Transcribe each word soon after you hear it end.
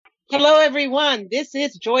Hello, everyone. This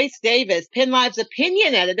is Joyce Davis, PennLive's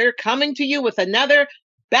opinion editor, coming to you with another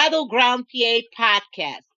Battleground PA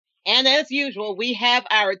podcast. And as usual, we have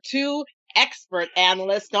our two expert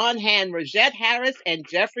analysts on hand, Rajette Harris and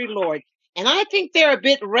Jeffrey Lord. And I think they're a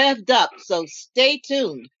bit revved up, so stay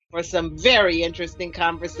tuned for some very interesting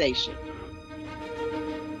conversation.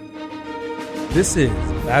 This is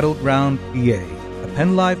Battleground PA, a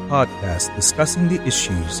PennLive podcast discussing the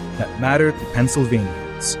issues that matter to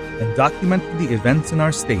Pennsylvanians and documenting the events in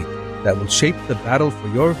our state that will shape the battle for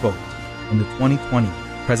your vote in the 2020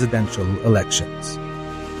 presidential elections.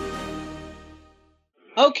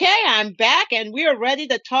 Okay, I'm back, and we are ready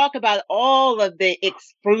to talk about all of the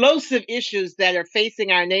explosive issues that are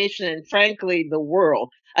facing our nation and, frankly, the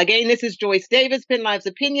world. Again, this is Joyce Davis, PennLive's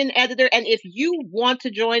opinion editor, and if you want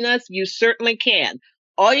to join us, you certainly can.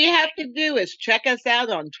 All you have to do is check us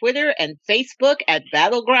out on Twitter and Facebook at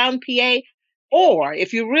Battleground PA, or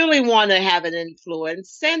if you really want to have an influence,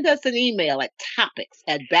 send us an email at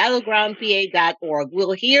topics@battlegroundpa.org.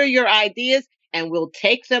 We'll hear your ideas and we'll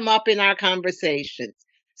take them up in our conversations.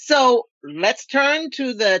 So let's turn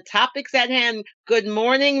to the topics at hand. Good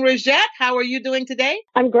morning, Rajette. How are you doing today?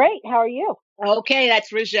 I'm great. How are you? Okay,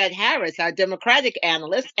 that's Rajette Harris, our Democratic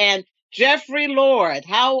analyst. And Jeffrey Lord,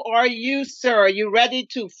 how are you, sir? Are you ready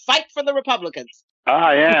to fight for the Republicans?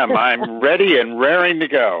 I am. I'm ready and raring to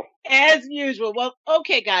go. As usual. Well,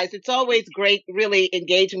 okay, guys, it's always great really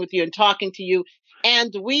engaging with you and talking to you.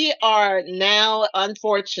 And we are now,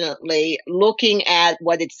 unfortunately, looking at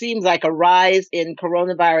what it seems like a rise in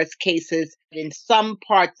coronavirus cases in some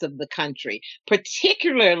parts of the country,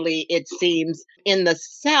 particularly, it seems, in the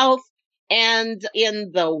South and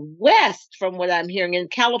in the West, from what I'm hearing, in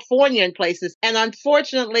California and places. And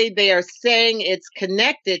unfortunately, they are saying it's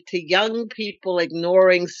connected to young people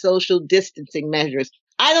ignoring social distancing measures.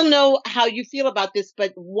 I don't know how you feel about this,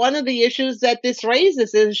 but one of the issues that this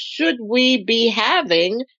raises is, should we be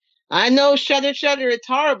having, I know, shudder, it's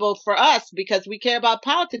horrible for us because we care about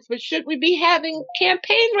politics, but should we be having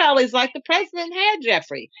campaign rallies like the president had,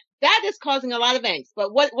 Jeffrey? That is causing a lot of angst.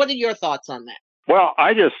 But what are your thoughts on that? Well,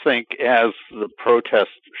 I just think, as the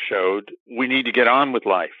protest showed, we need to get on with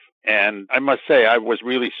life. And I must say, I was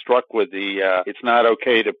really struck with it's not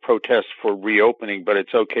okay to protest for reopening, but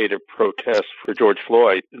it's okay to protest for George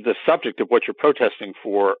Floyd. The subject of what you're protesting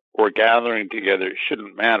for or gathering together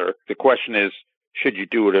shouldn't matter. The question is, should you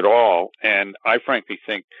do it at all? And I frankly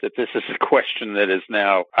think that this is a question that is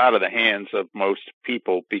now out of the hands of most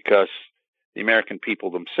people because the American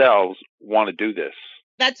people themselves want to do this.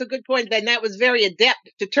 That's a good point. Then that was very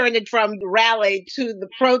adept to turn it from the rally to the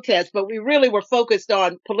protest. But we really were focused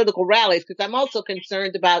on political rallies because I'm also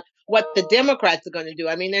concerned about what the Democrats are going to do.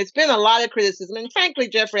 I mean, there's been a lot of criticism. And frankly,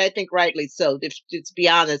 Jeffrey, I think rightly so, to be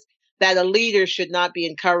honest, that a leader should not be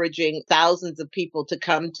encouraging thousands of people to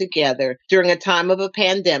come together during a time of a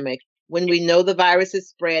pandemic when we know the virus is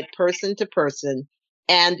spread person to person.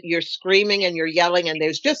 And you're screaming and you're yelling, and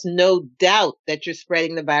there's just no doubt that you're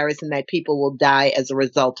spreading the virus and that people will die as a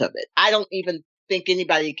result of it. I don't even think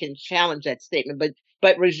anybody can challenge that statement.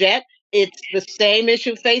 But Rajette, it's the same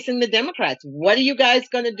issue facing the Democrats. What are you guys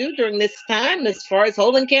going to do during this time as far as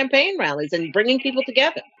holding campaign rallies and bringing people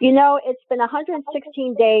together? You know, it's been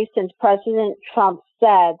 116 days since President Trump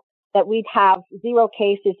said that we'd have 0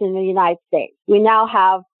 cases in the United States. We now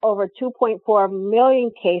have over 2.4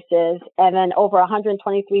 million cases, and then over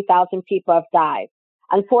 123,000 people have died.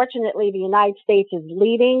 Unfortunately, the United States is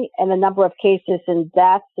leading in the number of cases and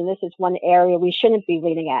deaths, and this is one area we shouldn't be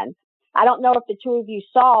leading in. I don't know if the two of you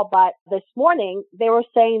saw, but this morning they were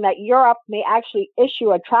saying that Europe may actually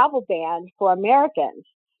issue a travel ban for Americans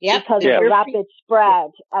because of the rapid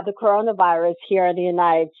spread of the coronavirus here in the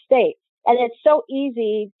United States. And it's so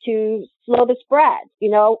easy to slow the spread.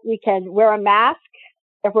 You know, we can wear a mask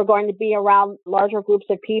if we're going to be around larger groups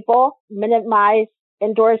of people, minimize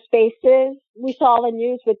indoor spaces. We saw the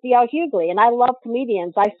news with D.L. Hughley, and I love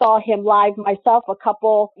comedians. I saw him live myself a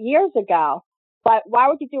couple years ago. But why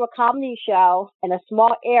would you do a comedy show in a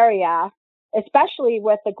small area, especially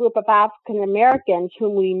with a group of African Americans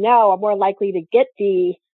whom we know are more likely to get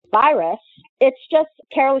the virus? It's just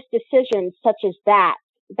careless decisions such as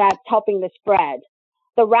that's helping the spread.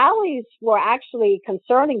 The rallies were actually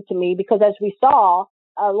concerning to me because, as we saw,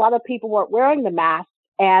 a lot of people weren't wearing the mask.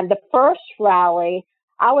 And the first rally,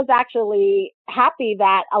 I was actually happy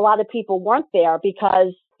that a lot of people weren't there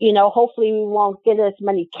because, you know, hopefully we won't get as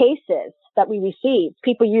many cases that we received.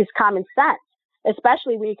 People use common sense.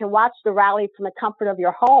 especially when you can watch the rally from the comfort of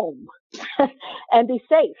your home and be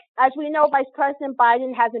safe. As we know, Vice President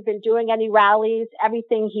Biden hasn't been doing any rallies.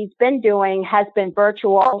 Everything he's been doing has been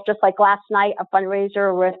virtual, just like last night, a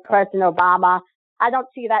fundraiser with President Obama. I don't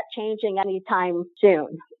see that changing anytime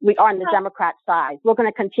soon. We are on the Democrat side. We're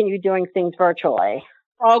going to continue doing things virtually.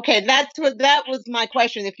 Okay, that was my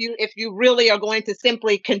question. If you really are going to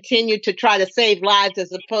simply continue to try to save lives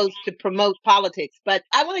as opposed to promote politics. But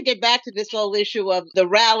I want to get back to this whole issue of the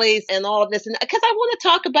rallies and all of this, and because I want to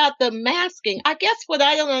talk about the masking. I guess what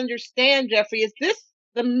I don't understand, Jeffrey, is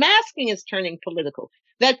the masking is turning political.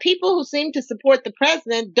 That people who seem to support the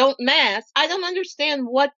president don't mask. I don't understand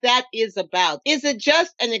what that is about. Is it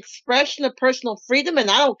just an expression of personal freedom and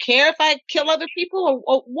I don't care if I kill other people?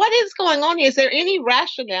 Or what is going on here? Is there any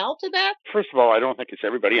rationale to that? First of all, I don't think it's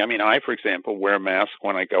everybody. I mean, I, for example, wear a mask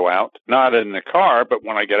when I go out, not in the car, but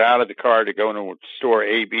when I get out of the car to go into a store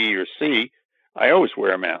A, B, or C, I always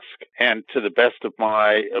wear a mask. And to the best of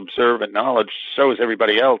my observant knowledge, so is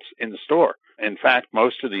everybody else in the store. In fact,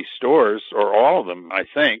 most of these stores, or all of them, I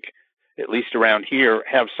think, at least around here,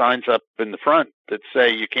 have signs up in the front that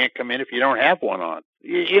say you can't come in if you don't have one on.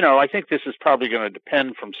 You know, I think this is probably going to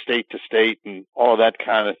depend from state to state and all that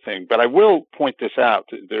kind of thing. But I will point this out.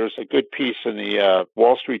 There's a good piece in the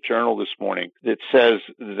Wall Street Journal this morning that says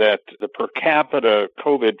that the per capita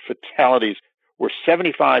COVID fatalities were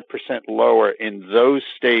 75% lower in those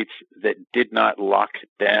states that did not lock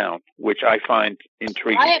down, which I find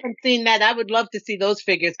intriguing. I haven't seen that. I would love to see those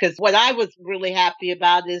figures, because what I was really happy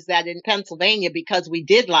about is that in Pennsylvania, because we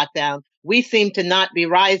did lock down, we seem to not be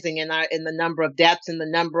rising in the number of deaths and the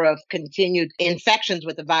number of continued infections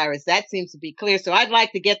with the virus. That seems to be clear. So I'd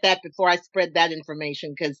like to get that before I spread that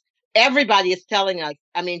information, because everybody is telling us,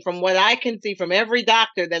 I mean, from what I can see from every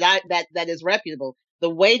doctor that is reputable, the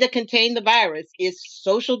way to contain the virus is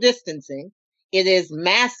social distancing. It is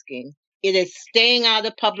masking. It is staying out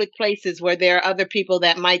of public places where there are other people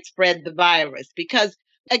that might spread the virus. Because,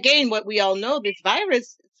 again, what we all know, this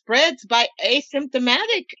virus spreads by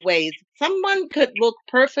asymptomatic ways. Someone could look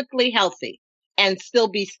perfectly healthy and still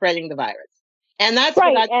be spreading the virus. And that's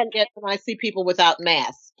right. What I get when I see people without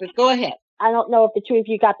masks. But go ahead. I don't know if the two of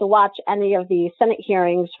you got to watch any of the Senate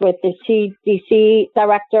hearings with the CDC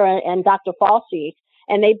director and Dr. Fauci.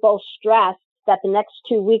 And they both stressed that the next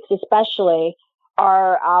 2 weeks especially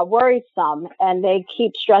are worrisome. And they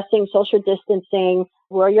keep stressing social distancing,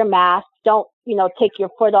 wear your mask, don't, take your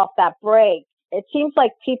foot off that brake. It seems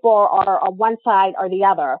like people are on one side or the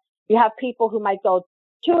other. You have people who might go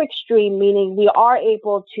too extreme, meaning we are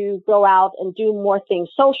able to go out and do more things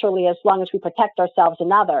socially as long as we protect ourselves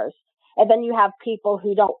and others. And then you have people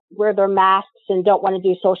who don't wear their masks and don't want to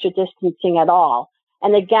do social distancing at all.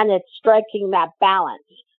 And again, it's striking that balance.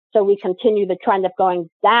 So we continue the trend of going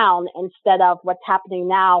down instead of what's happening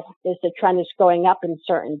now is the trend is going up in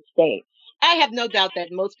certain states. I have no doubt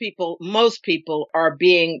that most people are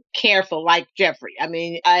being careful, like Jeffrey. I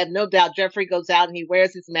mean, I have no doubt Jeffrey goes out and he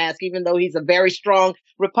wears his mask, even though he's a very strong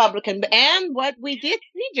Republican. And what we did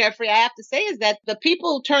see, Jeffrey, I have to say, is that the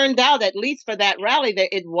people who turned out, at least for that rally, that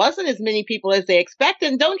it wasn't as many people as they expected.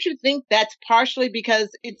 And don't you think that's partially because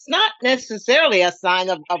it's not necessarily a sign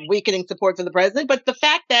of weakening support for the president, but the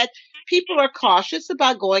fact that people are cautious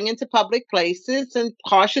about going into public places and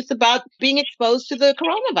cautious about being exposed to the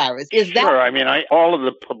coronavirus? Is that? Sure. I mean, all of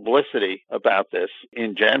the publicity about this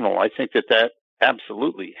in general, I think that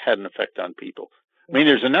absolutely had an effect on people. I mean,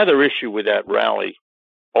 there's another issue with that rally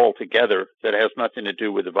altogether that has nothing to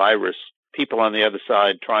do with the virus. People on the other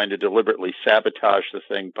side trying to deliberately sabotage the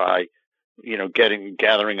thing by,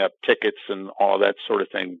 gathering up tickets and all that sort of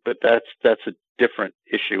thing. But that's a different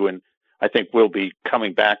issue. And I think we'll be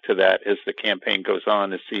coming back to that as the campaign goes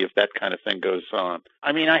on to see if that kind of thing goes on.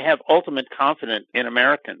 I mean, I have ultimate confidence in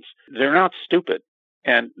Americans. They're not stupid,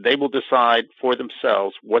 and they will decide for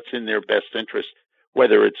themselves what's in their best interest,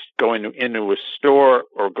 whether it's going into a store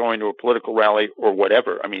or going to a political rally or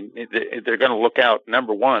whatever. I mean, they're going to look out,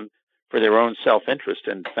 number one, for their own self-interest,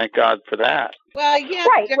 and thank God for that. Well, yeah.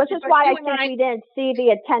 Right, which is why I think we didn't see the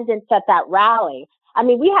attendance at that rally. I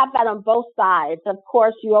mean, we have that on both sides. Of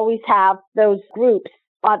course, you always have those groups,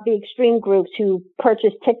 the extreme groups who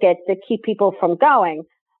purchase tickets to keep people from going.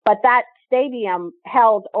 But that stadium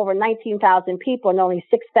held over 19,000 people and only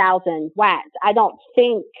 6,000 went. I don't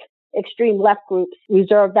think extreme left groups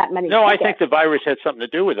reserve that many tickets. I think the virus had something to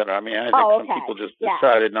do with it. I mean, I think some people just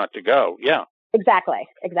decided not to go. Yeah. Exactly.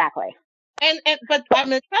 But I'm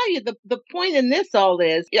going to tell you, the point in this all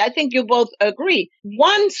is, I think you both agree,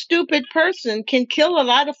 one stupid person can kill a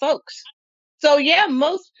lot of folks. So yeah,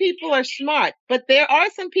 most people are smart, but there are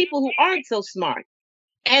some people who aren't so smart.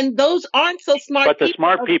 And those aren't so smart But the people.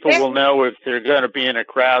 smart people will know if they're going to be in a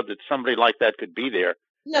crowd that somebody like that could be there.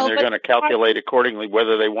 And they're going to calculate accordingly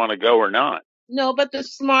whether they want to go or not. No, but the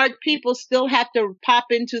smart people still have to pop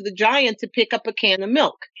into the Giant to pick up a can of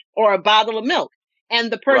milk or a bottle of milk.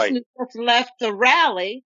 And the person who just left the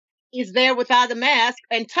rally is there without a mask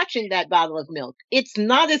and touching that bottle of milk. It's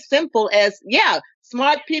not as simple as,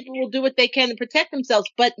 smart people will do what they can to protect themselves,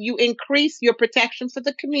 but you increase your protection for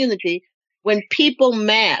the community when people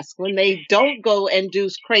mask, when they don't go and do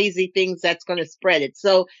crazy things that's going to spread it.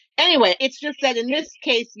 So anyway, it's just that in this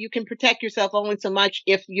case, you can protect yourself only so much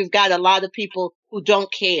if you've got a lot of people who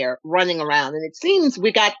don't care running around. And it seems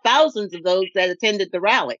we got thousands of those that attended the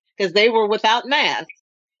rally because they were without masks.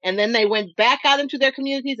 And then they went back out into their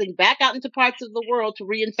communities and back out into parts of the world to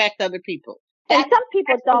reinfect other people. And some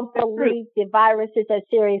people don't believe the virus is as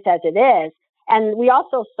serious as it is. And we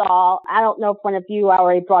also saw, I don't know if one of you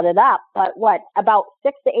already brought it up, but about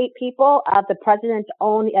 6 to 8 people of the president's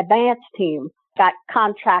own advance team got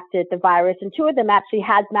contracted the virus, and 2 of them actually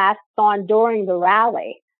had masks on during the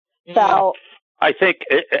rally. So I think,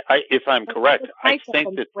 if I'm correct, I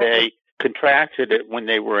think that they contracted it when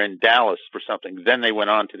they were in Dallas for something. Then they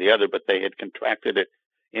went on to the other, but they had contracted it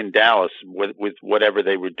in Dallas with whatever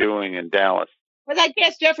they were doing in Dallas. But I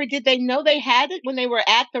guess, Jeffrey, did they know they had it when they were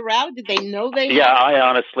at the rally? Did they know they had it? Yeah, I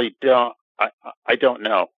honestly don't. I don't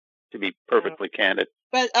know, to be perfectly candid.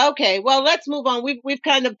 But okay, well, let's move on. We've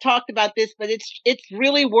kind of talked about this, but it's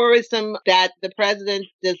really worrisome that the president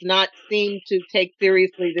does not seem to take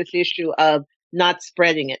seriously this issue of not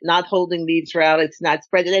spreading it, not holding these rallies, not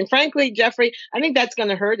spreading it. And frankly, Jeffrey, I think that's going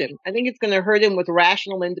to hurt him. I think it's going to hurt him with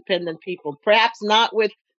rational, independent people, perhaps not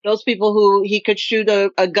with those people who he could shoot a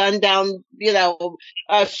gun down,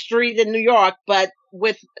 a street in New York, but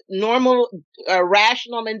with normal,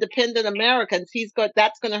 rational, independent Americans,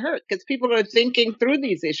 that's going to hurt because people are thinking through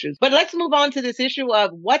these issues. But let's move on to this issue of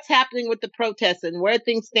what's happening with the protests and where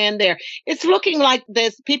things stand there. It's looking like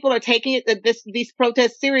people are taking these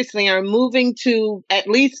protests seriously, are moving to at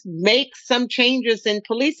least make some changes in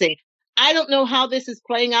policing. I don't know how this is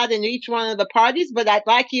playing out in each one of the parties, but I'd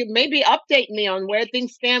like you maybe update me on where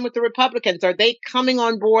things stand with the Republicans. Are they coming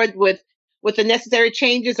on board with the necessary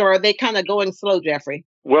changes, or are they kind of going slow, Jeffrey?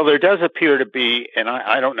 Well, there does appear to be, and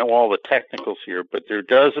I don't know all the technicals here, but there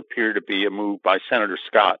does appear to be a move by Senator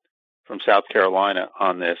Scott from South Carolina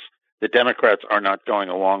on this. The Democrats are not going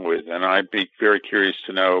along with, and I'd be very curious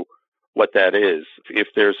to know what that is. If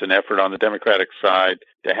there's an effort on the Democratic side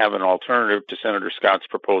to have an alternative to Senator Scott's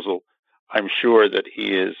proposal, I'm sure that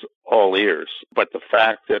he is all ears. But the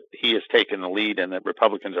fact that he has taken the lead and that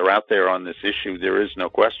Republicans are out there on this issue, there is no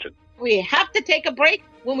question. We have to take a break.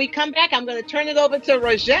 When we come back, I'm going to turn it over to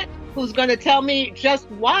Rajette, who's going to tell me just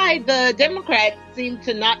why the Democrats seem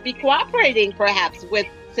to not be cooperating, perhaps, with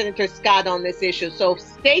Senator Scott on this issue. So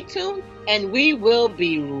stay tuned, and we will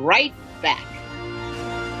be right back.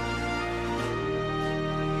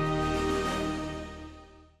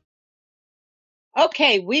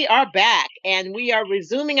 Okay, we are back, and we are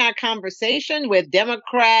resuming our conversation with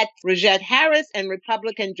Democrat Rajette Harris and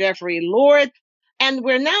Republican Jeffrey Lord. And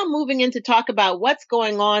we're now moving in to talk about what's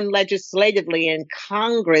going on legislatively in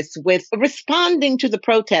Congress with responding to the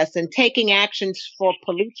protests and taking actions for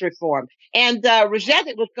police reform. And Rajette,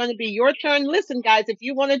 it was going to be your turn. Listen, guys, if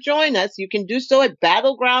you want to join us, you can do so at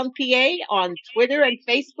Battleground PA on Twitter and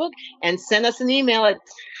Facebook, and send us an email at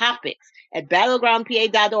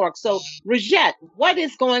topics@battlegroundpa.org. So, Rajette, what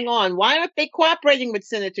is going on? Why aren't they cooperating with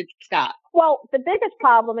Senator Scott? Well, the biggest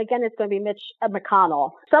problem, again, is going to be Mitch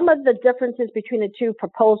McConnell. Some of the differences between the two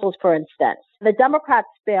proposals, for instance, the Democrats'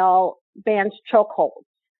 bill bans chokeholds.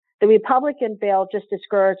 The Republican bill just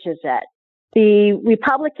discourages it. The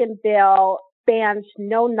Republican bill bans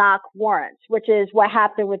no-knock warrants, which is what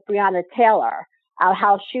happened with Breonna Taylor,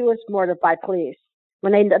 how she was murdered by police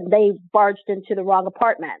when they barged into the wrong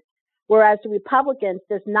apartment, whereas the Republicans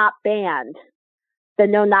does not ban the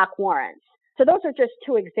no-knock warrants. So those are just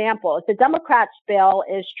 2 examples. The Democrats' bill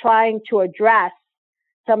is trying to address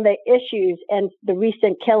some of the issues and the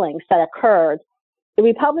recent killings that occurred. The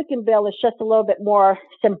Republican bill is just a little bit more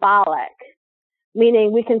symbolic,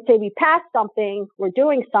 meaning we can say we passed something, we're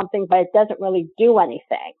doing something, but it doesn't really do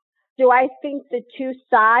anything. Do I think the 2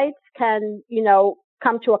 sides can,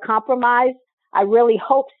 come to a compromise? I really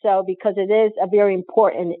hope so, because it is a very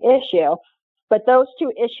important issue. But those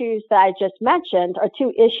 2 issues that I just mentioned are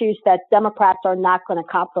 2 issues that Democrats are not going to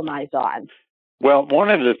compromise on. Well, one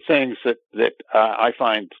of the things that I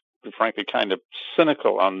find, frankly, kind of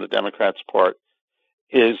cynical on the Democrats' part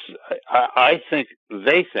is I think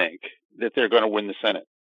they think that they're going to win the Senate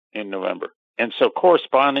in November. And so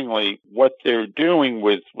correspondingly, what they're doing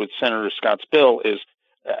with Senator Scott's bill is,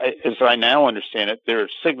 as I now understand it, they're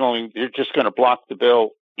signaling they're just going to block the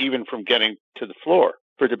bill even from getting to the floor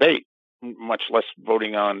for debate, much less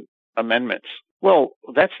voting on amendments. Well,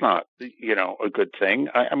 that's not, a good thing.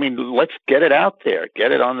 I mean, let's get it out there.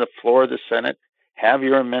 Get it on the floor of the Senate. Have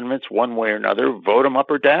your amendments one way or another. Vote them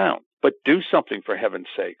up or down. But do something, for heaven's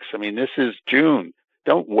sakes. I mean, this is June.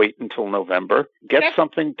 Don't wait until November. Get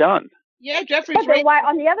something done. Yeah, Jeffrey's right. Why,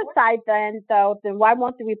 on the other side, then why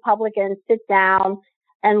won't the Republicans sit down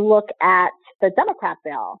and look at the Democrat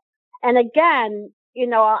bill? And again,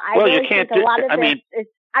 I really think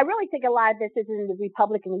a lot of this is in the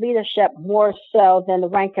Republican leadership more so than the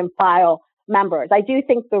rank and file members. I do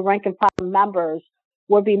think the rank and file members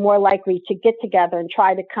would be more likely to get together and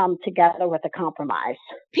try to come together with a compromise.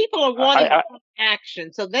 People are wanting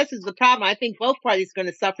action. So this is the problem. I think both parties are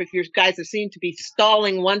going to suffer if you guys seem to be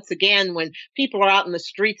stalling once again when people are out in the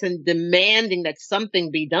streets and demanding that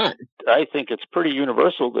something be done. I think it's pretty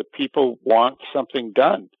universal that people want something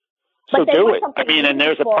done. So do it. I mean, and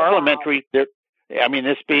there's a parliamentary, this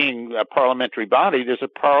being a parliamentary body, there's a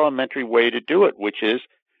parliamentary way to do it, which is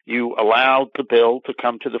you allow the bill to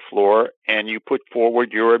come to the floor and you put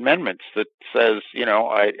forward your amendments that says,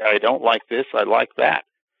 I don't like this, I like that,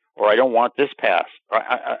 or I don't want this passed.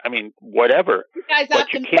 I mean, whatever. But the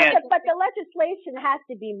legislation has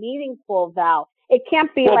to be meaningful, Val. It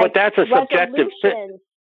can't be but that's a subjective thing.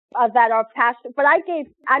 That are passed. But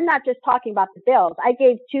I'm not just talking about the bills. I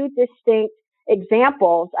gave two distinct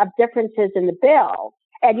examples of differences in the bill.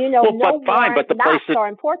 And, are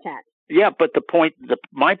important. Yeah, but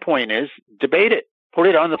my point is debate it. Put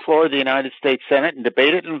it on the floor of the United States Senate and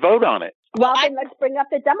debate it and vote on it. Well, then let's bring up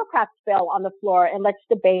the Democrats' bill on the floor and let's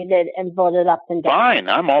debate it and vote it up and down. Fine,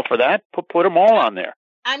 I'm all for that. Put them all on there.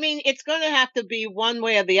 I mean, it's going to have to be one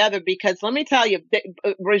way or the other because let me tell you,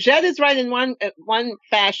 Rajette is right in one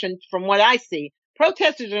fashion from what I see.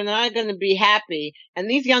 Protesters are not going to be happy, and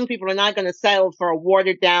these young people are not going to settle for a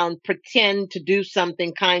watered-down, pretend to do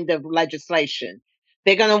something kind of legislation.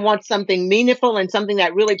 They're going to want something meaningful and something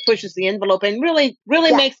that really pushes the envelope and really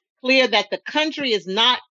makes clear that the country is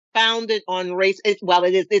not founded on race.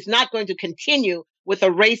 It's not going to continue with the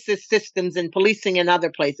racist systems and policing in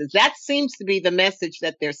other places. That seems to be the message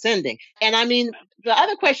that they're sending. And I mean, the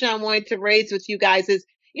other question I wanted to raise with you guys is,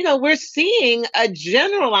 we're seeing a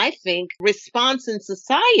general, I think, response in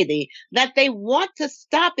society that they want to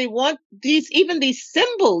stop. They want these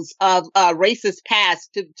symbols of racist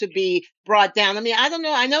past to be brought down. I mean, I don't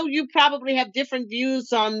know. I know you probably have different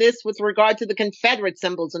views on this with regard to the Confederate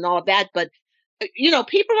symbols and all of that, but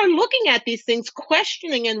people are looking at these things,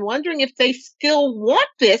 questioning and wondering if they still want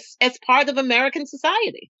this as part of American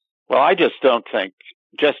society. Well, I just don't think,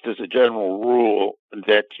 just as a general rule,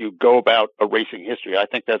 that you go about erasing history. I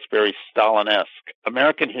think that's very Stalin-esque.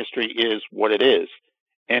 American history is what it is.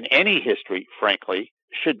 And any history, frankly,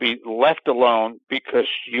 should be left alone because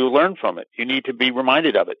you learn from it. You need to be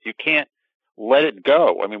reminded of it. You can't let it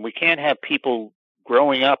go. I mean, we can't have people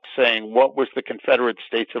growing up saying, what was the Confederate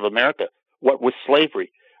States of America? What was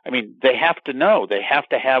slavery? I mean, they have to know. They have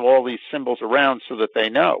to have all these symbols around so that they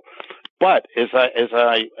know. But as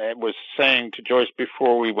I was saying to Joyce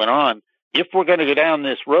before we went on, if we're going to go down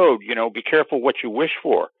this road, be careful what you wish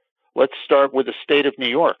for. Let's start with the state of New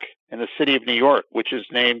York and the city of New York, which is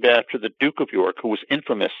named after the Duke of York, who was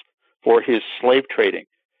infamous for his slave trading.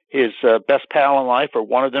 His best pal in life, or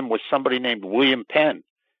one of them, was somebody named William Penn.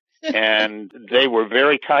 And they were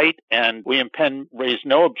very tight, and William Penn raised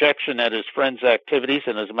no objection at his friend's activities.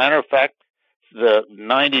 And as a matter of fact, the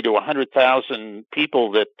 90 to 100,000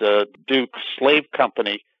 people that Duke's slave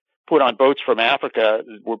company put on boats from Africa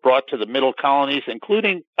were brought to the middle colonies,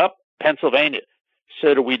 including up Pennsylvania.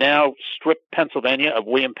 So do we now strip Pennsylvania of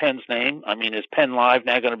William Penn's name? I mean, is Penn Live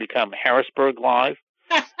now going to become Harrisburg Live?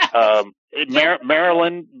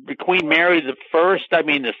 Maryland, Queen Mary the First, I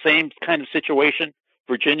mean, the same kind of situation.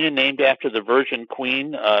 Virginia, named after the Virgin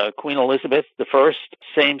Queen, Queen Elizabeth I,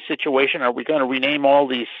 same situation. Are we going to rename all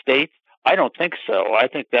these states? I don't think so. I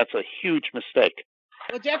think that's a huge mistake.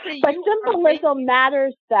 Well, Jeffrey, but symbolism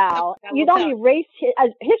matters, Val. You don't erase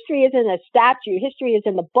history. Isn't a statue. History is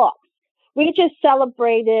in the books. We just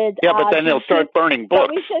celebrated. Yeah, but then they'll start burning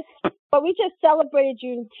books. But we just celebrated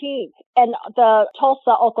Juneteenth and the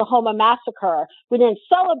Tulsa, Oklahoma massacre. We didn't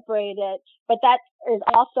celebrate it, but that is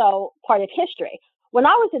also part of history. When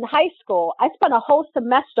I was in high school, I spent a whole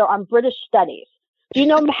semester on British studies. Do you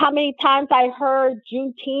know how many times I heard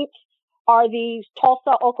Juneteenth or the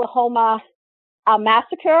Tulsa, Oklahoma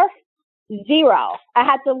massacre? Zero. I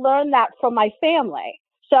had to learn that from my family.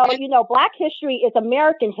 So, Black history is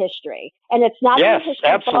American history, and it's not yes, in the history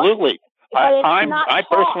absolutely.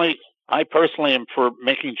 book, I personally am for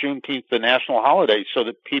making Juneteenth the national holiday so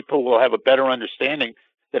that people will have a better understanding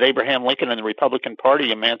that Abraham Lincoln and the Republican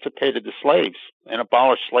Party emancipated the slaves and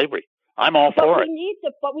abolished slavery. I'm all for it.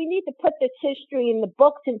 But we need to put this history in the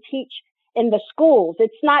books and teach in the schools.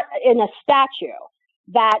 It's not in a statue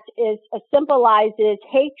that symbolizes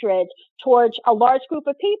hatred towards a large group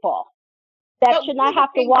of people that should not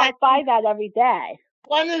have to walk by that every day.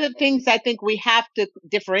 One of the things I think we have to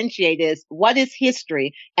differentiate is what is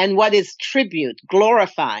history and what is tribute,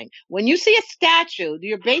 glorifying. When you see a statue,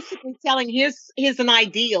 you're basically telling here's an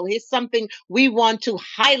ideal, here's something we want to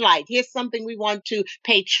highlight, here's something we want to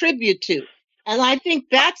pay tribute to. And I think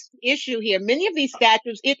that's the issue here. Many of these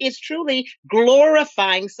statues, it is truly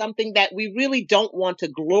glorifying something that we really don't want to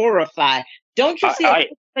glorify. Don't you see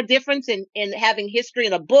a difference in having history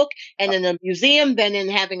in a book and in a museum than in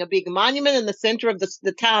having a big monument in the center of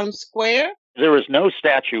the town square? There is no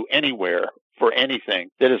statue anywhere for anything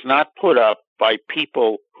that is not put up by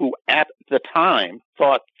people who at the time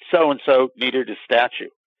thought so-and-so needed a statue.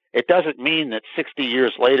 It doesn't mean that 60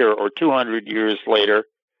 years later or 200 years later,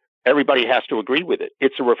 everybody has to agree with it.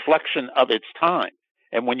 It's a reflection of its time.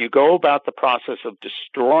 And when you go about the process of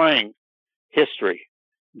destroying history,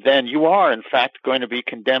 then you are, in fact, going to be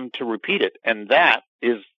condemned to repeat it. And that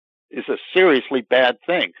is a seriously bad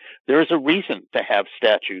thing. There is a reason to have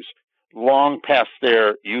statues long past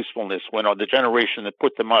their usefulness when the generation that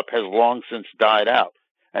put them up has long since died out.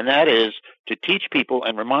 And that is to teach people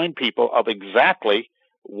and remind people of exactly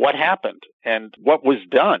what happened and what was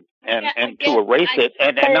done and to erase it.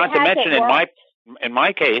 And not to mention, in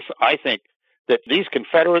my case, I think that these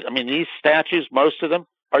these statues, most of them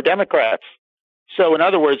are Democrats. So, in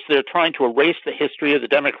other words, they're trying to erase the history of the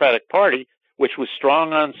Democratic Party, which was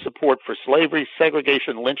strong on support for slavery,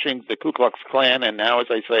 segregation, lynchings, the Ku Klux Klan, and now, as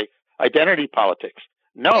I say, identity politics.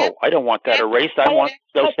 No, I don't want that erased. I want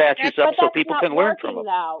those statues up so people can learn from them.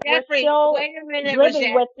 Jeffrey, wait a minute.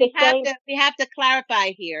 We have to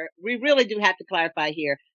clarify here. We really do have to clarify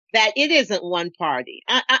here that it isn't one party.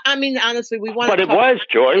 I mean, honestly, we want. But it was,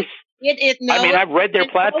 Joyce. I've read their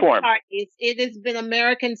platform. It has been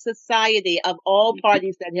American society of all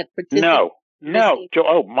parties that have participated. No.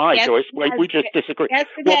 Joyce, we just disagree. Yes,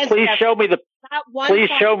 please show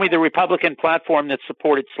me the Republican platform that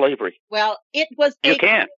supported slavery. Well, it was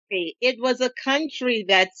It was a country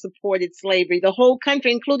that supported slavery, the whole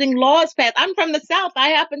country, including laws passed. I'm from the South. I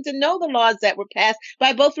happen to know the laws that were passed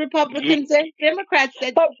by both Republicans and Democrats.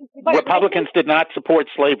 Republicans did not support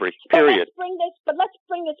slavery, period. Let's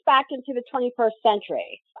bring this back into the 21st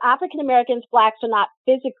century. African Americans, blacks are not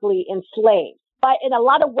physically enslaved, but in a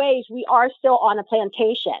lot of ways, we are still on a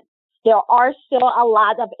plantation. There are still a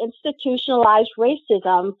lot of institutionalized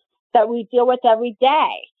racism that we deal with every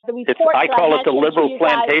day. I call it the liberal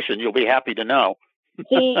plantation. You'll be happy to know.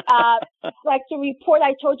 Like the report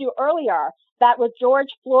I told you earlier, that with George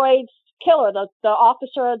Floyd's killer, the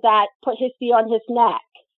officer that put his feet on his neck,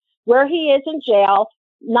 where he is in jail,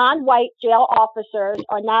 non-white jail officers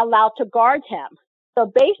are not allowed to guard him.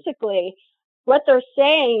 So basically, what they're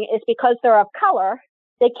saying is because they're of color,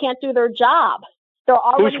 they can't do their job.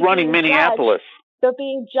 Who's running Minneapolis? They're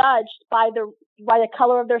being judged by the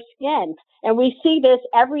color of their skin. And we see this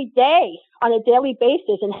every day on a daily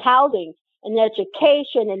basis in housing, in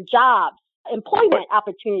education, in jobs, employment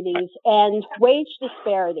opportunities, and wage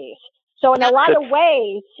disparities. So in a lot of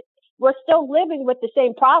ways, we're still living with the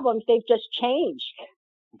same problems. They've just changed.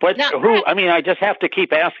 But I just have to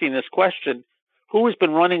keep asking this question. Who has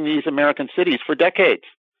been running these American cities for decades?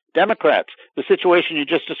 Democrats. The situation you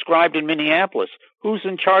just described in Minneapolis. Who's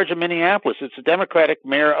in charge of Minneapolis? It's the Democratic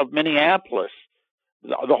mayor of Minneapolis.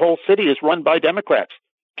 The whole city is run by Democrats.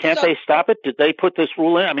 Can't they stop it? Did they put this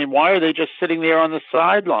rule in? I mean, why are they just sitting there on the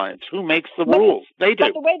sidelines? Who makes the rules? They do.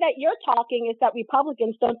 But the way that you're talking is that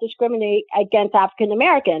Republicans don't discriminate against African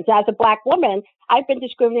Americans. As a black woman, I've been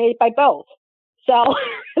discriminated by both. So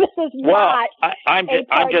this is not. I'm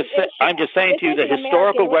just saying to you, the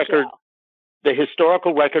historical record. The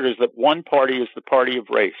historical record is that one party is the party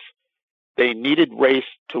of race. They needed race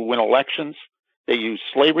to win elections. They used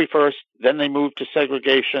slavery first, then they moved to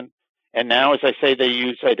segregation. And now, as I say, they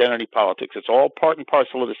use identity politics. It's all part and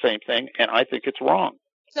parcel of the same thing, and I think it's wrong.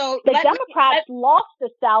 So the Democrats lost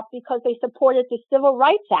the South because they supported the Civil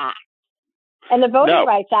Rights Act and the Voting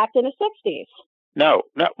Rights Act in the 60s. No.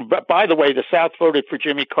 But by the way, the South voted for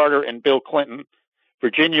Jimmy Carter and Bill Clinton.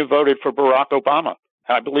 Virginia voted for Barack Obama.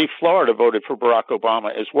 I believe Florida voted for Barack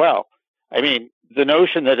Obama as well. I mean, the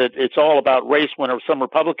notion that it's all about race when some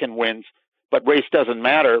Republican wins but race doesn't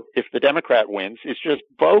matter if the Democrat wins. It's just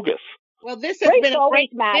bogus. Well, this has Race been a always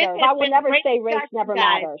great. matters. I will never say race never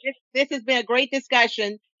matters. This has been a great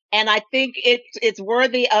discussion, and I think it's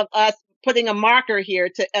worthy of us putting a marker here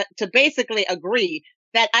to basically agree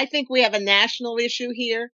that I think we have a national issue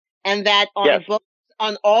here, and that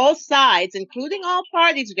on all sides, including all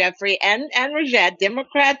parties, Jeffrey and Rajette,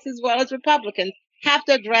 Democrats as well as Republicans, have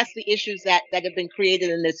to address the issues that have been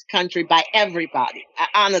created in this country by everybody,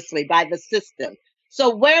 honestly, by the system.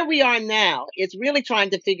 So where we are now is really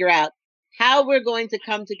trying to figure out how we're going to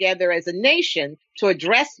come together as a nation to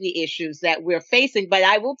address the issues that we're facing. But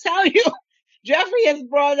I will tell you, Jeffrey has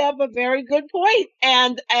brought up a very good point,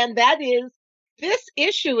 and that is this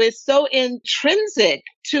issue is so intrinsic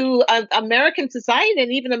to American society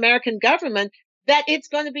and even American government that it's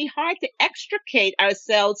going to be hard to extricate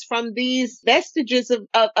ourselves from these vestiges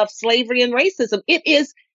of slavery and racism.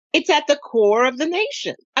 It's at the core of the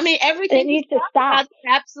nation. I mean, everything needs to stop. Is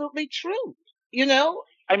absolutely true. You know?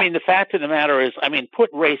 I mean, the fact of the matter is, put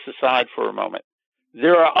race aside for a moment.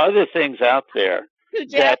 There are other things out there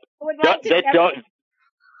that don't.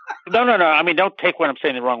 No. I mean, don't take what I'm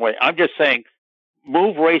saying the wrong way. I'm just saying,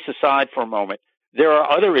 move race aside for a moment. There are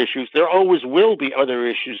other issues. There always will be other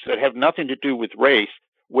issues that have nothing to do with race,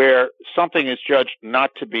 where something is judged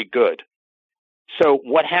not to be good. So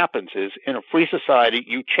what happens is, in a free society,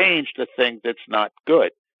 you change the thing that's not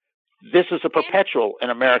good. This is a perpetual in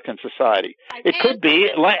American society. It could be.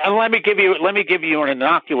 Let me give you an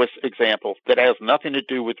innocuous example that has nothing to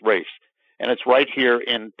do with race, and it's right here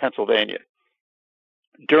in Pennsylvania.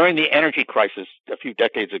 During the energy crisis a few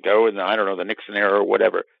decades ago, in the Nixon era or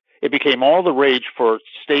whatever, it became all the rage for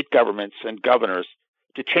state governments and governors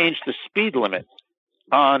to change the speed limit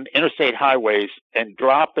on interstate highways and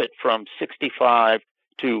drop it from 65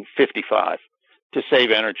 to 55 to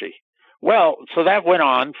save energy. Well, so that went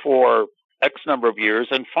on for X number of years,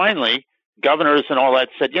 and finally, governors and all that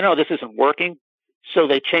said, this isn't working, so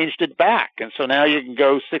they changed it back, and so now you can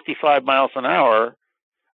go 65 miles an hour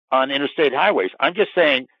on interstate highways. I'm just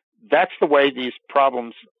saying that's the way these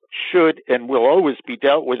problems should and will always be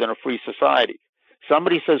dealt with in a free society.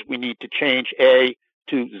 Somebody says we need to change A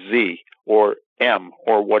to Z or M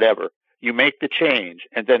or whatever. You make the change,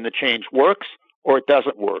 and then the change works or it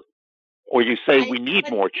doesn't work. Or you say we need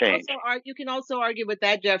more change. You can also argue with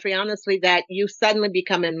that, Jeffrey, honestly, that you suddenly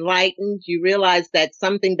become enlightened. You realize that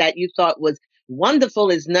something that you thought was wonderful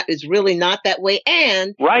is really not that way.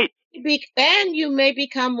 And right. And you may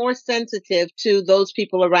become more sensitive to those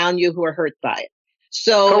people around you who are hurt by it.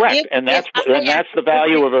 So correct. And that's the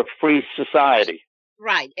value of a free society.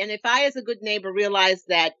 Right. And if I, as a good neighbor, realize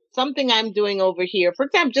that something I'm doing over here, for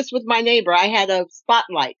example, just with my neighbor, I had a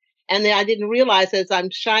spotlight. And then I didn't realize as I'm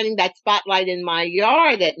shining that spotlight in my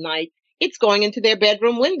yard at night, it's going into their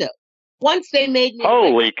bedroom window. Once they made me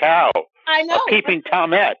Holy cow. I know. Peeping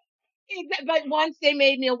Tomette. But once they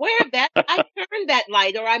made me aware of that, I turned that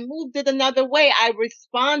light or I moved it another way. I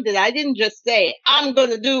responded. I didn't just say, I'm going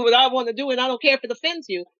to do what I want to do and I don't care if it offends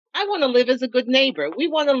you. I want to live as a good neighbor. We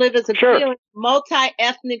want to live as a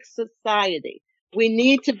multi-ethnic society. We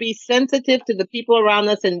need to be sensitive to the people around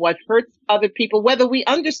us and what hurts other people, whether we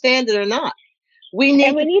understand it or not. We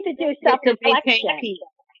need to do self-reflection.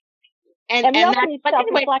 And we also need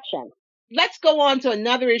self-reflection. Let's go on to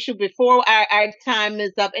another issue before our time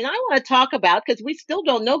is up. And I want to talk about, because we still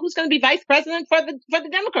don't know who's going to be vice president for the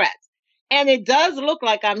Democrats. And it does look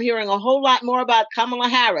like I'm hearing a whole lot more about Kamala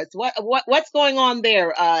Harris. What's going on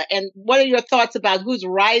there? And what are your thoughts about who's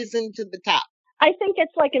rising to the top? I think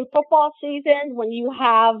it's like in football season when you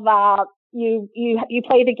have you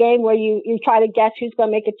play the game where you try to guess who's going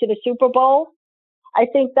to make it to the Super Bowl. I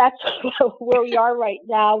think that's where we are right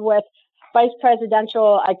now with vice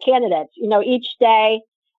presidential candidates. Each day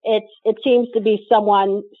it seems to be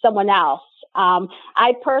someone else.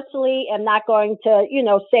 I personally am not going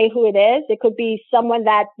to say who it is. It could be someone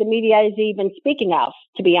that the media is even speaking of,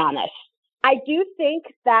 to be honest. I do think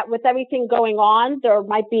that with everything going on, there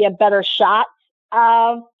might be a better shot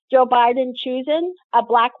of Joe Biden choosing a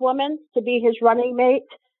black woman to be his running mate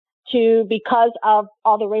because of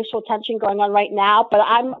all the racial tension going on right now. But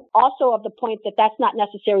I'm also of the point that that's not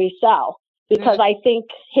necessarily so, because I think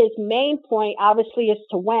his main point obviously is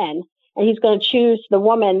to win, and he's going to choose the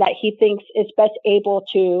woman that he thinks is best able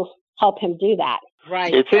to help him do that.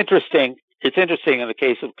 Right. It's interesting. It's interesting in the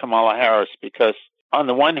case of Kamala Harris, because on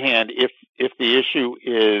the one hand, if the issue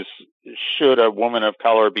is should a woman of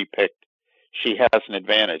color be picked, she has an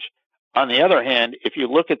advantage. On the other hand, if you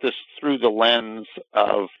look at this through the lens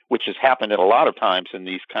of, which has happened a lot of times in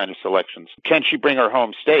these kind of selections, can she bring her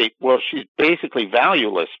home state? Well, she's basically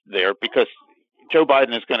valueless there, because Joe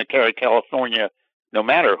Biden is going to carry California no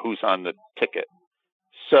matter who's on the ticket.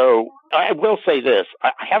 So I will say this.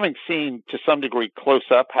 I haven't seen to some degree close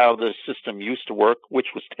up how the system used to work, which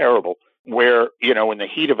was terrible, where, in the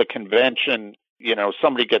heat of a convention,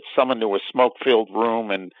 somebody gets summoned to a smoke-filled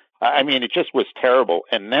room. And I mean, it just was terrible.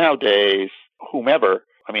 And nowadays, whomever,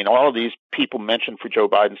 all of these people mentioned for Joe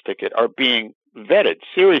Biden's ticket are being vetted,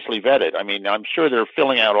 seriously vetted. I mean, I'm sure they're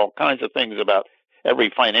filling out all kinds of things about every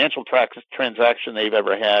financial transaction they've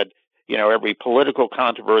ever had, every political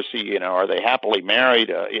controversy, are they happily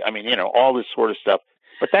married? All this sort of stuff.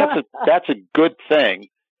 But that's a good thing,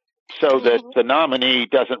 so that the nominee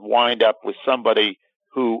doesn't wind up with somebody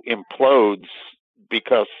who implodes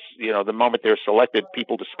because, the moment they're selected,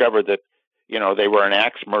 people discover that, they were an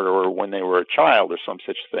axe murderer when they were a child or some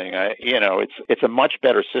such thing. It's a much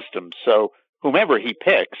better system. So whomever he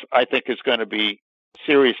picks, I think is going to be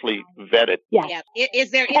seriously vetted. Yes. Yeah.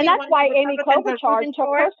 Is there and that's why Amy Klobuchar took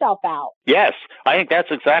herself out. Yes, I think that's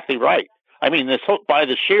exactly right. I mean, by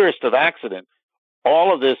the sheerest of accident,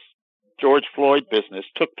 all of this George Floyd business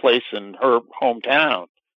took place in her hometown,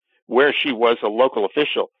 where she was a local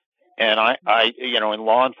official, and I in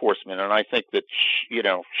law enforcement, and I think that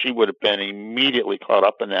she would have been immediately caught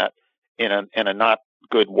up in that in a not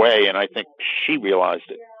good way, and I think she realized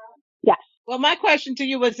it. Yes. Well, my question to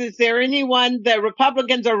you was, is there anyone the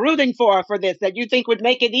Republicans are rooting for this that you think would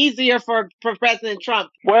make it easier for President Trump?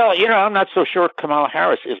 Well, I'm not so sure Kamala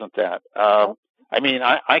Harris isn't that.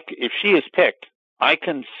 If she is picked, I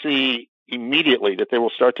can see immediately that there will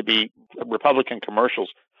start to be Republican commercials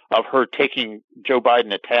of her taking Joe Biden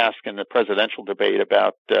to task in the presidential debate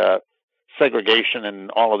about segregation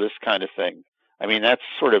and all of this kind of thing. I mean, that's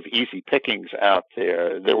sort of easy pickings out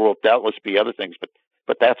there. There will doubtless be other things, but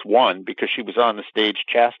that's one, because she was on the stage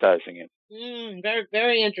chastising him. Very,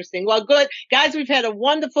 very interesting. Well, good. Guys, we've had a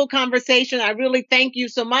wonderful conversation. I really thank you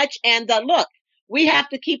so much. And look, we have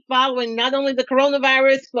to keep following not only the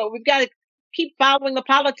coronavirus, but we've got to keep following the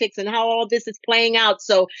politics and how all this is playing out.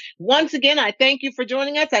 So once again, I thank you for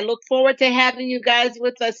joining us. I look forward to having you guys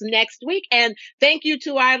with us next week. And thank you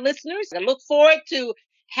to our listeners. I look forward to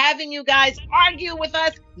having you guys argue with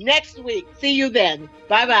us next week. See you then.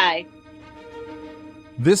 Bye-bye.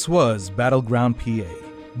 This was Battleground PA.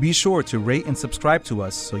 Be sure to rate and subscribe to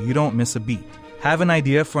us so you don't miss a beat. Have an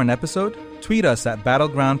idea for an episode? Tweet us at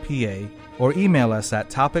Battleground PA or email us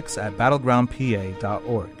at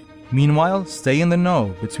topics@battlegroundpa.org. Meanwhile, stay in the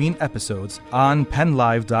know between episodes on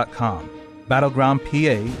PennLive.com. Battleground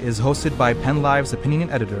PA is hosted by PennLive's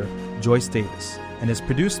opinion editor, Joyce Davis, and is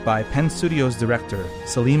produced by Penn Studios director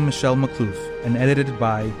Salim Michelle McClough and edited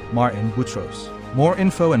by Martin Boutros. More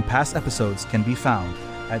info and past episodes can be found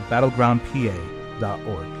at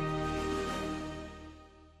battlegroundpa.org.